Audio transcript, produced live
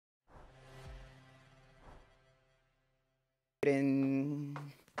In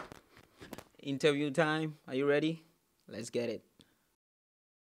interview time. Are you ready? Let's get it.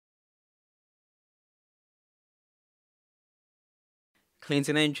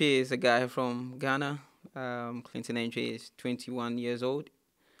 Clinton Antwi is a guy from Ghana. Clinton Antwi is 21 years old.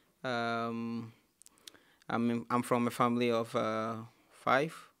 Um, I'm from a family of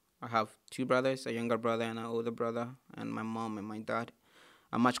five. I have two brothers, a younger brother and an older brother, and my mom and my dad.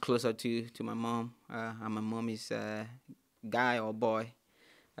 I'm much closer to my mom, and my mom is a guy or boy.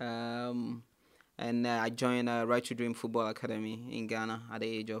 Um, and I joined Right to Dream Football Academy in Ghana at the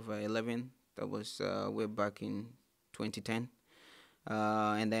age of 11. That was way back in 2010.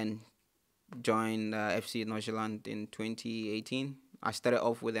 And then joined FC Nordsjælland in 2018. I started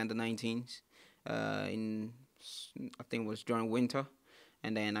off with under 19s in I think it was during winter,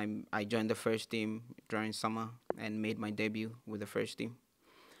 and then I joined the first team during summer and made my debut with the first team.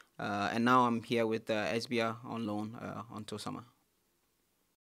 And now I'm here with Esbjerg on loan until summer.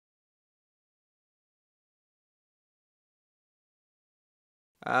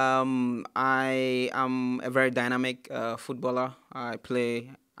 I am a very dynamic footballer. I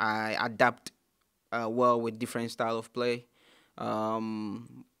adapt well with different style of play.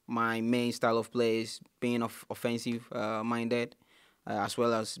 My main style of play is being offensive minded, as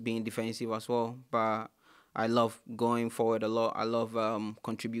well as being defensive as well. But I love going forward a lot. I love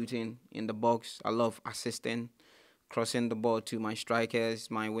contributing in the box. I love assisting, crossing the ball to my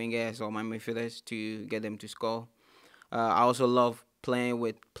strikers, my wingers, or my midfielders to get them to score. I also love playing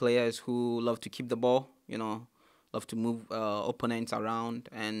with players who love to keep the ball, love to move opponents around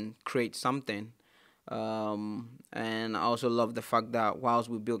and create something. And I also love the fact that whilst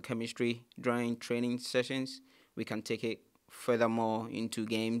we build chemistry during training sessions, we can take it furthermore into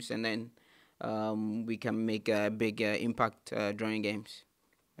games, and then we can make a big impact during games.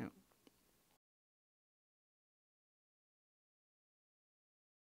 Yeah.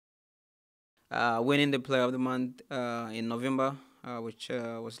 Winning the Player of the Month in November, which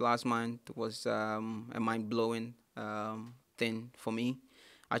was last month, was a mind blowing thing for me.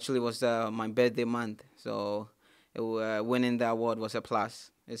 Actually, it was my birthday month, so winning the award was a plus.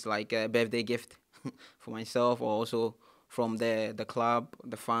 It's like a birthday gift for myself, or also from the club,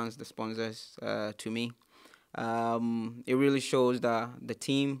 the fans, the sponsors to me. It really shows that the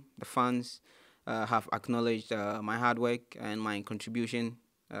team, the fans, have acknowledged my hard work and my contribution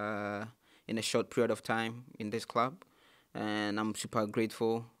in a short period of time in this club, and I'm super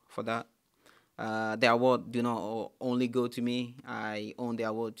grateful for that. The award do not only go to me. I own the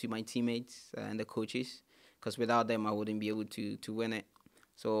award to my teammates and the coaches, because without them, I wouldn't be able to win it.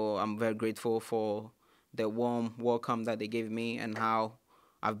 So I'm very grateful for the warm welcome that they gave me and how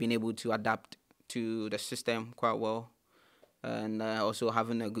I've been able to adapt to the system quite well, and also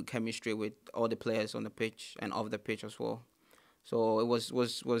having a good chemistry with all the players on the pitch and off the pitch as well. So it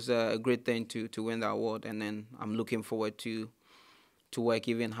was a great thing to win the award, and then I'm looking forward to work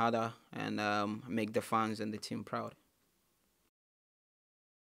even harder and make the fans and the team proud.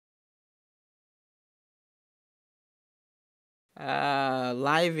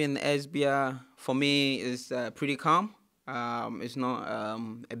 Live in Esbjerg for me is pretty calm. It's not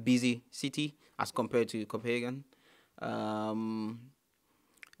a busy city as compared to Copenhagen. Um,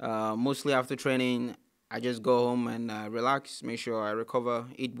 Mostly after training, I just go home and relax, make sure I recover,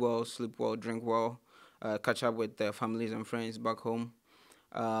 eat well, sleep well, drink well, catch up with families and friends back home,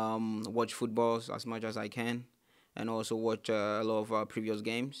 watch footballs as much as I can, and also watch a lot of previous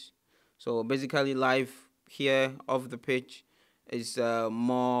games. So basically, life here off the pitch is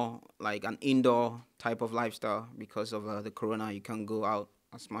more like an indoor type of lifestyle because of the corona. You can't go out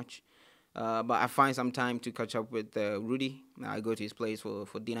as much. But I find some time to catch up with Rudy. I go to his place for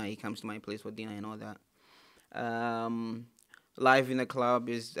dinner. He comes to my place for dinner and all that. Um, Life in the club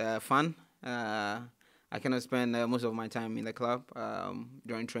is fun. I cannot spend most of my time in the club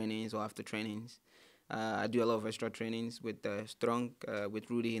during trainings or after trainings. I do a lot of extra trainings with Strong, with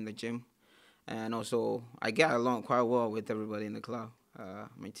Rudy in the gym, and also I get along quite well with everybody in the club.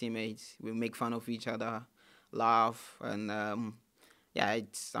 My teammates, we make fun of each other, laugh, and yeah,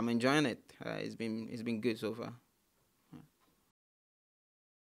 I'm enjoying it. It's been good so far.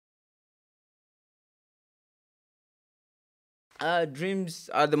 Dreams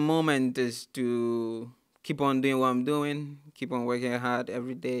at the moment is to keep on doing what I'm doing, keep on working hard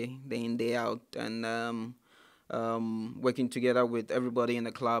every day in day out, and working together with everybody in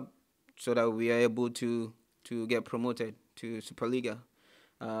the club so that we are able to get promoted to Superliga.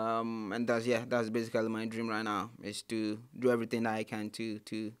 And that's basically my dream right now, is to do everything that I can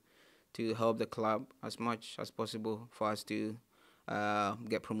to help the club as much as possible for us to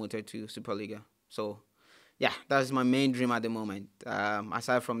get promoted to Superliga. So yeah, that's my main dream at the moment.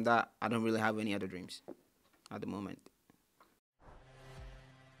 Aside from that, I don't really have any other dreams at the moment.